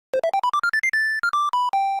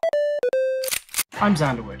I'm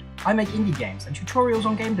Xanderwood. I make indie games and tutorials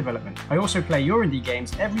on game development. I also play your indie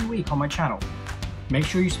games every week on my channel. Make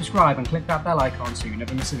sure you subscribe and click that bell icon so you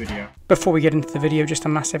never miss a video. Before we get into the video, just a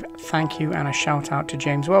massive thank you and a shout out to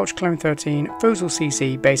James Welch, Clone13, Foozle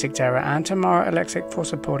CC, Basic Terror and Tamara Alexic for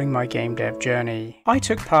supporting my game dev journey. I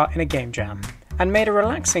took part in a game jam and made a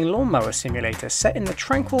relaxing lawnmower simulator set in the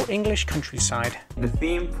tranquil English countryside. The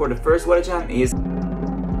theme for the first A Jam is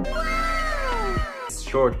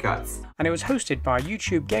shortcuts. And it was hosted by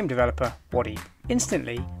YouTube game developer Waddy.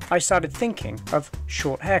 Instantly, I started thinking of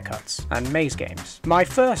short haircuts and maze games. My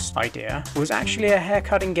first idea was actually a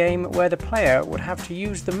haircutting game where the player would have to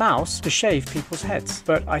use the mouse to shave people's heads,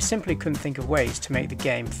 but I simply couldn't think of ways to make the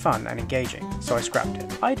game fun and engaging, so I scrapped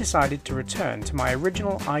it. I decided to return to my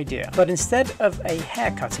original idea, but instead of a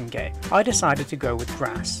haircutting game, I decided to go with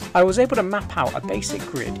grass. I was able to map out a basic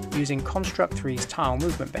grid using Construct 3's tile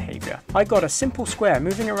movement behavior. I got a simple square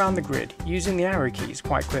moving around the grid using the arrow keys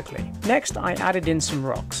quite quickly. Next, I added in some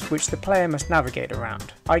rocks, which the player must navigate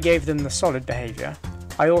around. I gave them the solid behavior.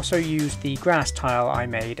 I also used the grass tile I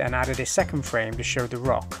made and added a second frame to show the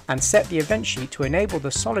rock, and set the event sheet to enable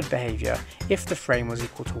the solid behavior if the frame was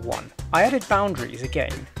equal to 1. I added boundaries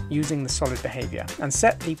again, using the solid behavior, and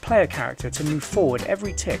set the player character to move forward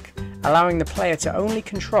every tick, allowing the player to only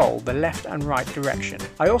control the left and right direction.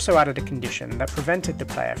 I also added a condition that prevented the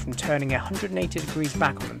player from turning 180 degrees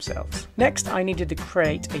back on themselves. Next, I needed to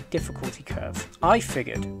create a difficulty curve. I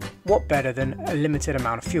figured, what better than a limited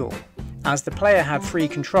amount of fuel? As the player had free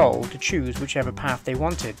control to choose whichever path they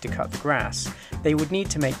wanted to cut the grass, they would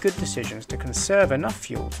need to make good decisions to conserve enough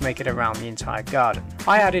fuel to make it around the entire garden.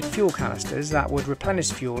 I added fuel canisters that would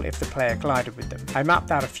replenish fuel if the player glided with them. I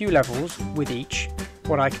mapped out a few levels with each,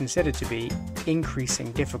 what I considered to be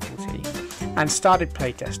increasing difficulty, and started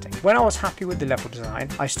playtesting. When I was happy with the level design,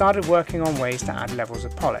 I started working on ways to add levels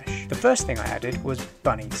of polish. The first thing I added was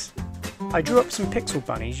bunnies. I drew up some pixel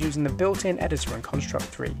bunnies using the built-in editor in Construct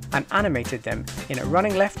 3 and animated them in a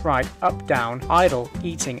running left, right, up, down, idle,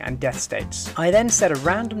 eating and death states. I then set a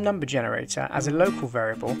random number generator as a local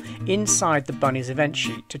variable inside the bunny's event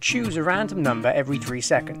sheet to choose a random number every 3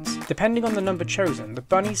 seconds. Depending on the number chosen, the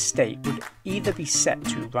bunny's state would either be set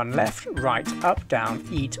to run left, right, up, down,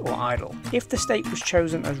 eat or idle. If the state was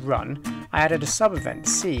chosen as run, I added a sub-event to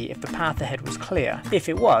see if the path ahead was clear. If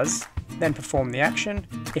it was, then perform the action.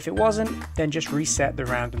 If it wasn't, then just reset the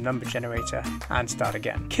random number generator and start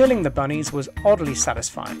again. Killing the bunnies was oddly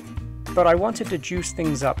satisfying, but I wanted to juice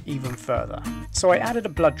things up even further, so I added a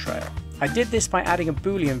blood trail. I did this by adding a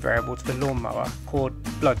boolean variable to the lawnmower called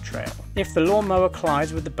blood trail. If the lawnmower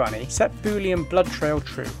collides with the bunny, set boolean blood trail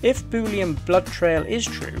true. If boolean blood trail is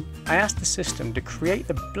true, I asked the system to create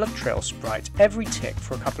the blood trail sprite every tick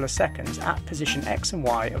for a couple of seconds at position X and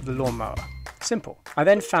Y of the lawnmower. Simple. I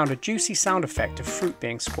then found a juicy sound effect of fruit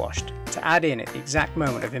being squashed to add in at the exact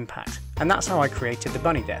moment of impact, and that's how I created the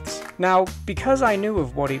bunny deaths. Now, because I knew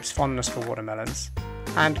of Waddy's fondness for watermelons,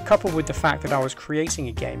 and coupled with the fact that I was creating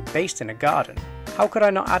a game based in a garden, how could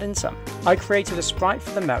I not add in some? I created a sprite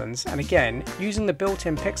for the melons, and again, using the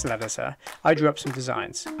built-in pixel editor, I drew up some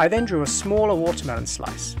designs. I then drew a smaller watermelon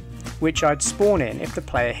slice, which I'd spawn in if the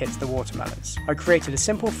player hits the watermelons. I created a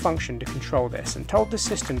simple function to control this and told the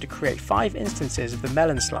system to create 5 instances of the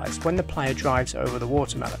melon slice when the player drives over the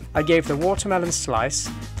watermelon. I gave the watermelon slice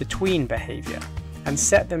the tween behavior and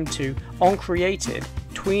set them to, on created,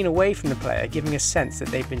 tween away from the player, giving a sense that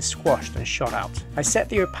they've been squashed and shot out. I set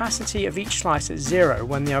the opacity of each slice at 0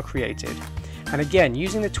 when they are created, and again,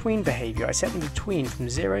 using the tween behavior, I set them to tween from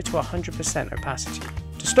 0 to 100% opacity.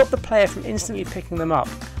 To stop the player from instantly picking them up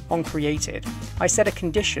on created, I set a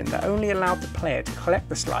condition that only allowed the player to collect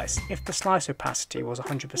the slice if the slice opacity was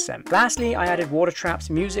 100%. Lastly, I added water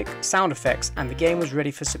traps, music, sound effects, and the game was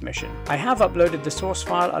ready for submission. I have uploaded the source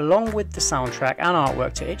file along with the soundtrack and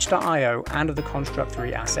artwork to itch.io and the Construct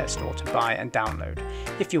 3 asset store to buy and download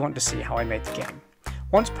if you want to see how I made the game.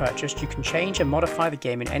 Once purchased, you can change and modify the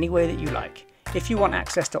game in any way that you like. If you want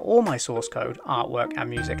access to all my source code, artwork and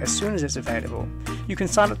music as soon as it's available, you can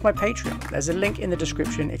sign up to my Patreon. There's a link in the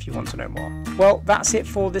description if you want to know more. Well, that's it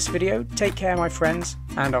for this video. Take care, my friends,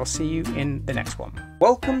 and I'll see you in the next one.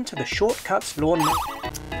 Welcome to the Shortcuts Lawnmower.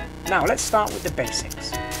 Now let's start with the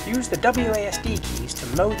basics. Use the WASD keys to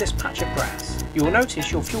mow this patch of grass. You will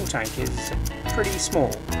notice your fuel tank is pretty small.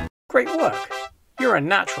 Great work! You're a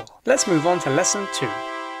natural. Let's move on to lesson 2.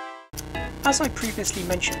 As I previously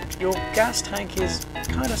mentioned, your gas tank is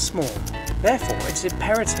kinda small. Therefore, it's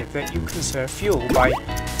imperative that you conserve fuel by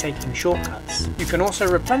taking shortcuts. You can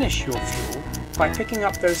also replenish your fuel by picking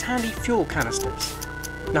up those handy fuel canisters.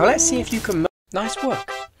 Now let's see if you can. Nice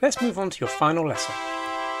work. Let's move on to your final lesson.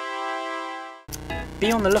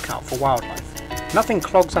 be on the lookout for wildlife. Nothing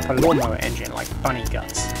clogs up a lawnmower engine like bunny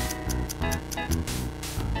guts.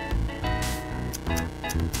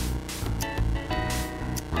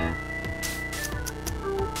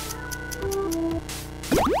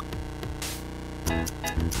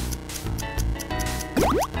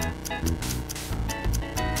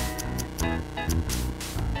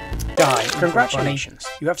 Die. Congratulations,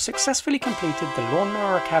 you have successfully completed the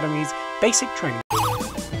Lawnmower Academy's basic training.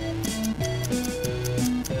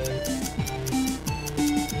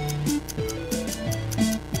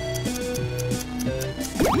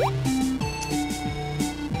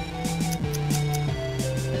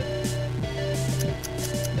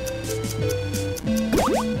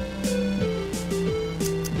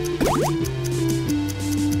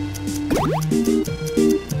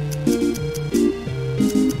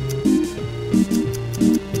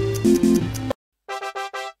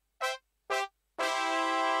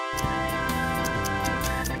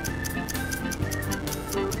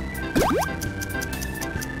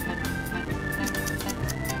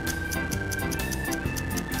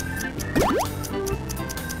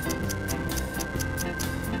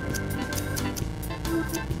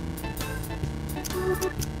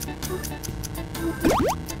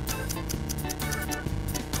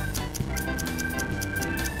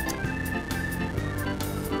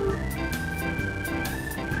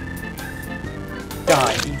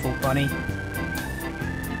 Die, evil bunny.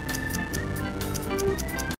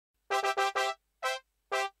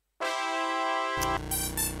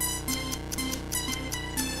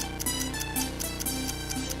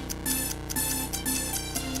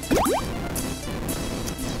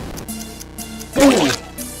 Ooh,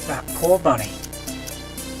 that poor bunny.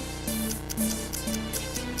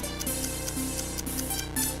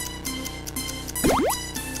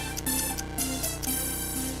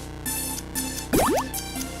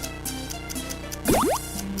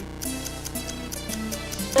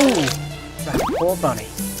 Ooh, that poor bunny.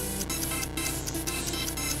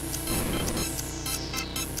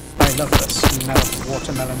 I love the smell of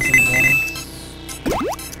watermelons in the morning.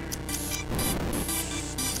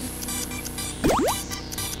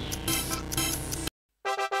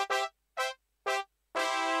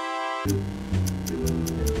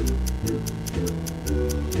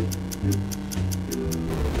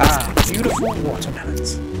 Ah, beautiful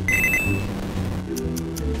watermelons.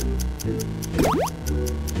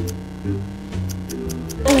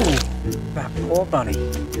 Ooh, that poor bunny.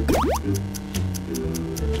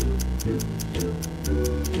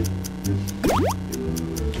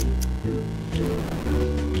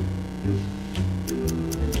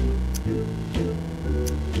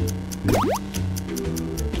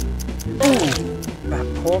 Ooh, that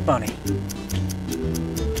poor bunny.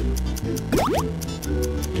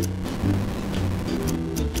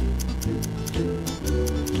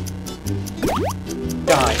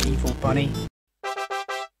 Die, evil bunny.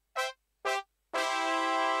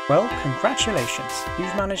 Well, congratulations,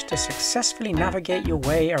 you've managed to successfully navigate your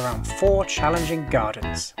way around 4 challenging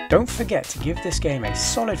gardens. Don't forget to give this game a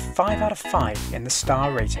solid 5 out of 5 in the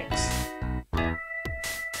star ratings.